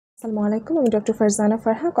আসসালামু আলাইকুম, আমি ডক্টর ফারজানা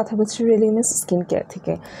ফারহা কথা বলছি রেলিউমিন্স স্কিন কেয়ার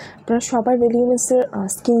থেকে। আপনারা সবাই রেলিউমিন্সের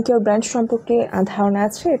স্কিন কেয়ার ব্র্যান্ড সম্পর্কে ধারণা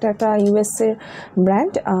আছে। এটা একটা ইউএসের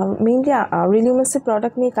ব্র্যান্ড। মেইনলি রেলিউমিন্সের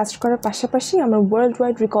প্রোডাক্ট নিয়ে কাজ করার পাশাপাশি আমরা ওয়ার্ল্ড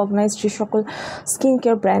ওয়াইড রিকগনাইজড যে সকল স্কিন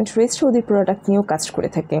কেয়ার ব্র্যান্ড রয়েছে ওদের প্রোডাক্ট নিয়েও কাজ করে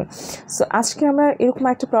থাকি। সো আজকে আমরা এরকম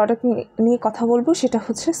একটা প্রোডাক্ট নিয়ে কথা বলবো, সেটা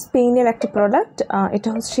হচ্ছে স্পেনের একটা প্রোডাক্ট। এটা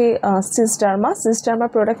হচ্ছে সesderma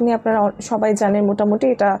প্রোডাক্ট নিয়ে আপনারা সবাই জানেন মোটামুটি।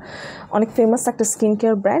 এটা অনেক ফেমাস একটা স্কিন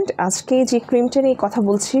কেয়ার ব্র্যান্ড। আজকে যে ক্রিমটা নিয়ে কথা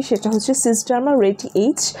বলছি সেটা হচ্ছে sesderma reti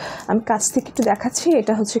H। আমি কাছ থেকে একটু দেখাচ্ছি।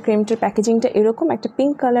 এটা হচ্ছে ক্রিমটার প্যাকেজিংটা এরকম, একটা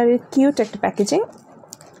পিঙ্ক কালারের কিউট একটা প্যাকেজিং।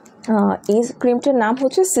 এই ক্রিমটার নাম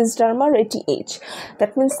হচ্ছে sesderma reti H।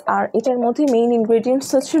 That means আর এটার মধ্যে মেইন ইনগ্রেডিয়েন্টস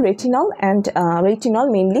হচ্ছে retinol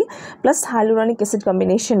mainly, plus hyaluronic acid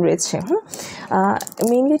combination রয়েছে।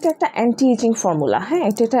 মেইনলি এটা একটা অ্যান্টি এজিং ফর্মুলা।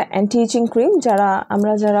 এটা একটা অ্যান্টি এজিং ক্রিম। যারা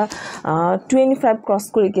 25 ক্রস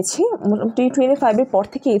করে গেছি, মোটামুটি 25-এর পর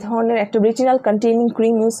থেকে এই ধরনের একটা রেটিনাল কন্টেইনিং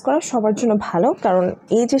ক্রিম ইউজ করা সবার জন্য ভালো, কারণ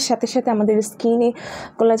এজের সাথে সাথে আমাদের স্কিনে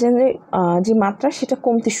কোলাজেনের যে মাত্রা সেটা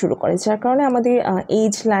কমতে শুরু করে, যার কারণে আমাদের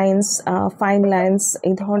এজ লাইন্স, ফাইন লাইন্স,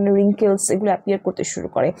 এই ধরনের রিঙ্কেলস এগুলো অ্যাপিয়ার করতে শুরু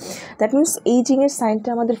করে। দ্যাট মিনস এইজিংয়ের সাইনটা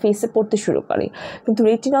আমাদের ফেসে পড়তে শুরু করে। কিন্তু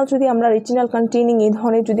রেটিনাল কন্টেইনিং এই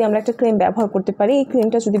ধরনের যদি আমরা একটা ক্রিম ব্যবহার করতে পারি, এই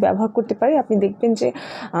ক্রিমটা যদি ব্যবহার করতে পারি, আপনি দেখবেন যে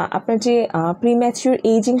আপনার যে প্রিম্যাচিউর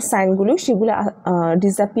এইজিং সাইনগুলো সেগুলো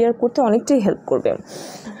ডিসঅ্যাপিয়ার করতে অনেকটাই হেল্প করবে।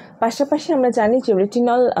 পাশাপাশি আমরা জানি যে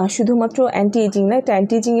রেটিনল শুধুমাত্র অ্যান্টি এজিং না, এটা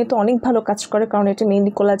অ্যান্টি এজিংয়ে তো অনেক ভালো কাজ করে, কারণ এটা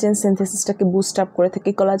মেইনলি কোলাজেন সিনথেসিসটাকে বুস্ট আপ করে থাকে,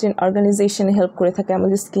 কোলাজেন অর্গানাইজেশনে হেল্প করে থাকে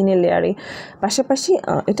আমাদের স্কিনের লেয়ারে। পাশাপাশি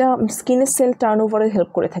এটা স্কিনের সেল টার্নওভারে হেল্প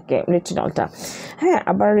করে থাকে রেটিনলটা।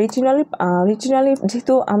 আবার রেটিনলে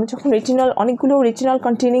যেহেতু আমি যখন অনেকগুলো রেটিনল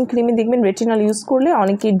কন্টেইনিং ক্রিমে দেখবেন রেটিনল ইউজ করলে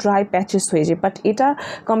অনেকেই ড্রাই প্যাচেস হয়ে যায়, বাট এটা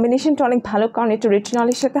কম্বিনেশনটা অনেক ভালো, কারণ এটা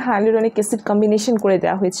রেটিনলের সাথে হাইলুরনিক অ্যাসিড কম্বিনেশন করে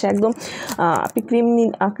দেওয়া হয়েছে। একদম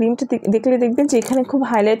আপনি ক্রিমটা দেখলে দেখবেন যে এখানে খুব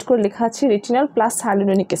হাইলাইট করে লেখা আছে রেটিনল প্লাস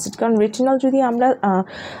হাইলুরনিক অ্যাসিড। কারণ রেটিনল যদি আমরা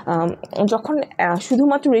যখন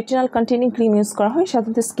শুধুমাত্র রেটিনল কন্টেইনিং ক্রিম ইউজ করা হয়,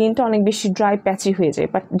 সাধারণত স্কিনটা অনেক বেশি ড্রাই প্যাচি হয়ে যায়,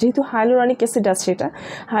 বাট যেহেতু হাইলুরনিক অ্যাসিড আছে, এটা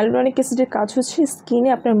হাইলুরনিক অ্যাসিডের কাজ হচ্ছে স্কিনে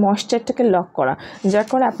আপনার ময়েশ্চারটাকে লক করা, যার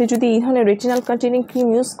কারণে আপনি যদি এই ধরনের রেটিনল কন্টেইনিং ক্রিম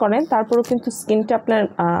ইউজ করেন তারপরেও কিন্তু স্কিনটা আপনার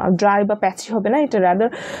ড্রাই বা প্যাচি হবে না।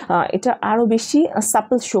 এটা আরও বেশি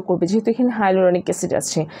সাপল শো করবে, যেহেতু এখানে হাইলুরনিক অ্যাসিড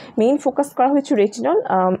আছে। মেইন ফোকাস করা হয়েছে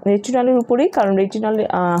রেটিনলের উপরেই, কারণ রেটিনল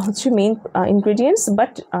হচ্ছে মেইন ইনগ্রেডিয়েন্টস,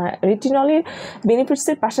 বাট রেটিনলের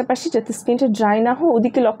বেনিফিটসের পাশাপাশি যাতে স্কিনটা ড্রাই না হয়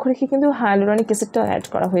ওদিকে লক্ষ্য রেখে কিন্তু হাইলুরনিক অ্যাসিডটা অ্যাড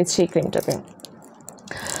করা হয়েছে এই ক্রিমটাতে।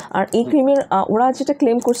 আর এই ক্রিমের ওরা যেটা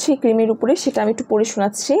ক্লেম করছে এই ক্রিমের উপরে, সেটা আমি একটু পড়ে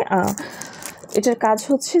শোনাচ্ছি। এটার কাজ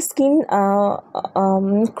হচ্ছে skin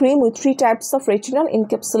cream with 3 types of retinol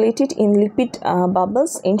encapsulated in lipid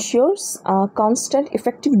bubbles ensures constant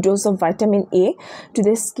effective dose of vitamin A to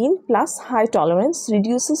the skin plus high tolerance,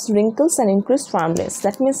 reduces wrinkles and increased firmness.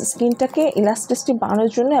 That means স্কিনটাকে ইলাস্টিসিটি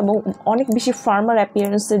বাড়ানোর জন্য এবং অনেক বেশি farmer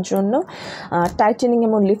অ্যাপিয়ারেন্সের জন্য, tightening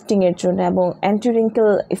এবং লিফটিংয়ের জন্য এবং অ্যান্টি রিঙ্কেল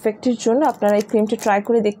ইফেক্টের জন্য আপনারা এই ক্রিমটা ট্রাই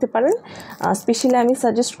করে দেখতে পারেন। স্পেশালি আমি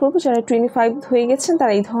সাজেস্ট করবো যারা 25 হয়ে গেছেন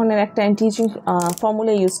তারা এই ধরনের একটা অ্যান্টি এজিং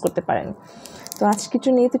ফর্মুলা ইউজ করতে পারেন। তো আজকের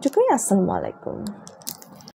জন্য এতটুকুই। আসসালামু আলাইকুম।